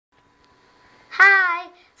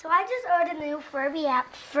just ordered the new Furby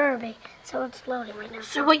app, FURBY, so it's loading right now.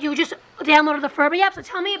 So what, you just downloaded the Furby app? So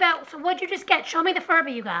tell me about, so what'd you just get? Show me the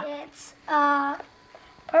Furby you got. It's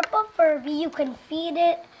purple Furby. You can feed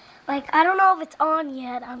it. Like, I don't know if it's on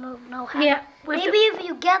yet. I don't know how. Yeah. Maybe if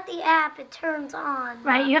you get the app, it turns on.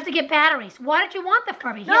 Right, you have to get batteries. Why did you want the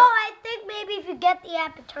Furby? No, I think maybe if you get the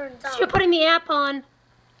app, it turns on. So you're putting the app on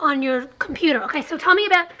your computer. Okay, so tell me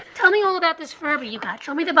all about this Furby you got.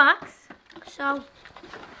 Show me the box. So,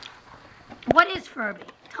 what is Furby?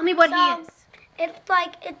 Tell me what he is. It's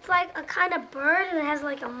like a kind of bird, and it has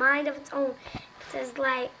like a mind of its own.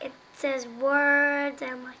 It says words,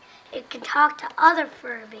 and like it can talk to other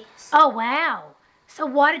Furbies. Oh wow! So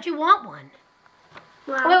why did you want one?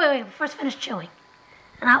 Well, Wait. First, finish chewing.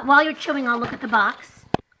 And while you're chewing, I'll look at the box.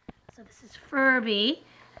 So this is Furby.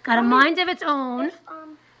 Got a mind of its own.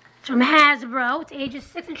 It's from Hasbro. It's ages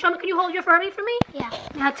 6. And show me, can you hold your Furby for me? Yeah.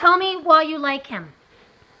 Now tell me why you like him.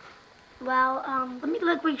 Well,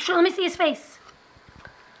 Let me see his face.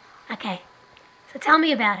 Okay. So tell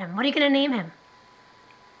me about him. What are you gonna name him?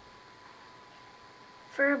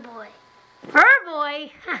 Furboy.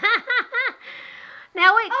 Furboy.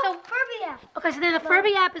 Now wait. So Furby app. okay. So then the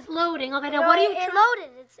Furby app is loading. Okay. Now what do you? It loaded.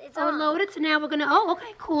 It's on. Loaded. So now we're gonna. Oh,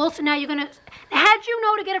 okay. Cool. So now you're gonna. How'd you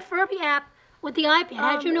know to get a Furby app with the iPad?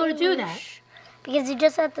 How'd you know to do that? Because you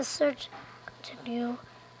just have to search to new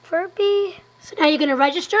Furby. So now you're gonna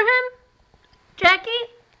register him, Jackie?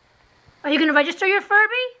 Are you gonna register your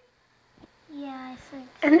Furby? Yeah, I think.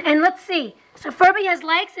 And let's see. So Furby has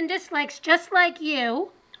likes and dislikes just like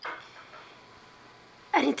you.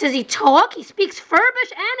 And does he talk? He speaks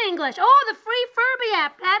Furbish and English. Oh, the free Furby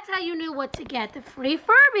app. That's how you knew what to get, the free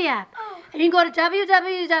Furby app. Oh. And you can go to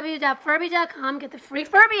www.furby.com, get the free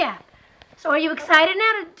Furby app. So are you excited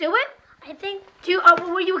now to do it? I think.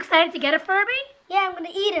 Were you excited to get a Furby? Yeah, I'm gonna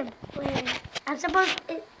eat him. I'm supposed.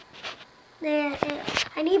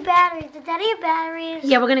 I need batteries. Does Daddy have batteries?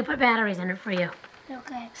 Yeah, we're gonna put batteries in it for you.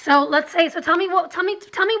 Okay. So let's say. So tell me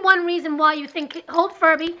one reason why you think hold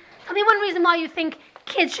Furby. Tell me one reason why you think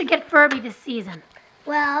kids should get Furby this season.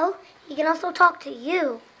 Well, he can also talk to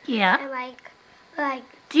you. Yeah. And like.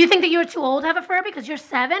 Do you think that you're too old to have a Furby because you're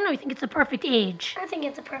 7, or you think it's a perfect age? I think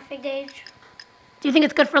it's a perfect age. Do you think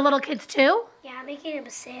it's good for little kids too? Yeah, I'm making him a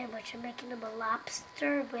sandwich. I'm making him a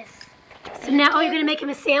lobster with. So now, you're gonna make him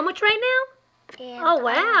a sandwich right now? And Oh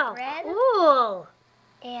wow. bread. Cool.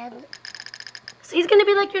 And. So he's gonna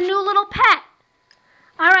be like your new little pet.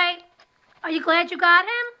 All right. Are you glad you got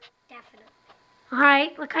him? Definitely. All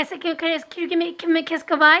right. Look, can you give him a kiss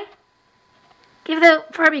goodbye? Give the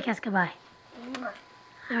Furby a kiss goodbye.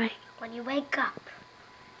 All right. When you wake up,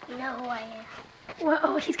 you know who I am. Well,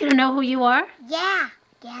 oh, he's gonna know who you are? Yeah.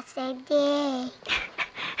 Yes, I did.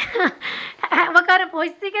 What kind of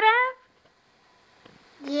voice is he gonna have?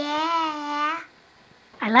 Yeah.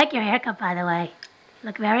 I like your haircut, by the way. You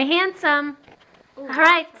look very handsome. Ooh, All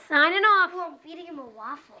right, signing off. Ooh, I'm feeding him a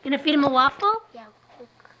waffle. You gonna feed him a waffle? Yeah.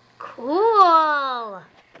 Cool. All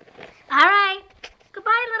right.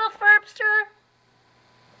 Goodbye, little Furbster.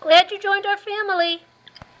 Glad you joined our family.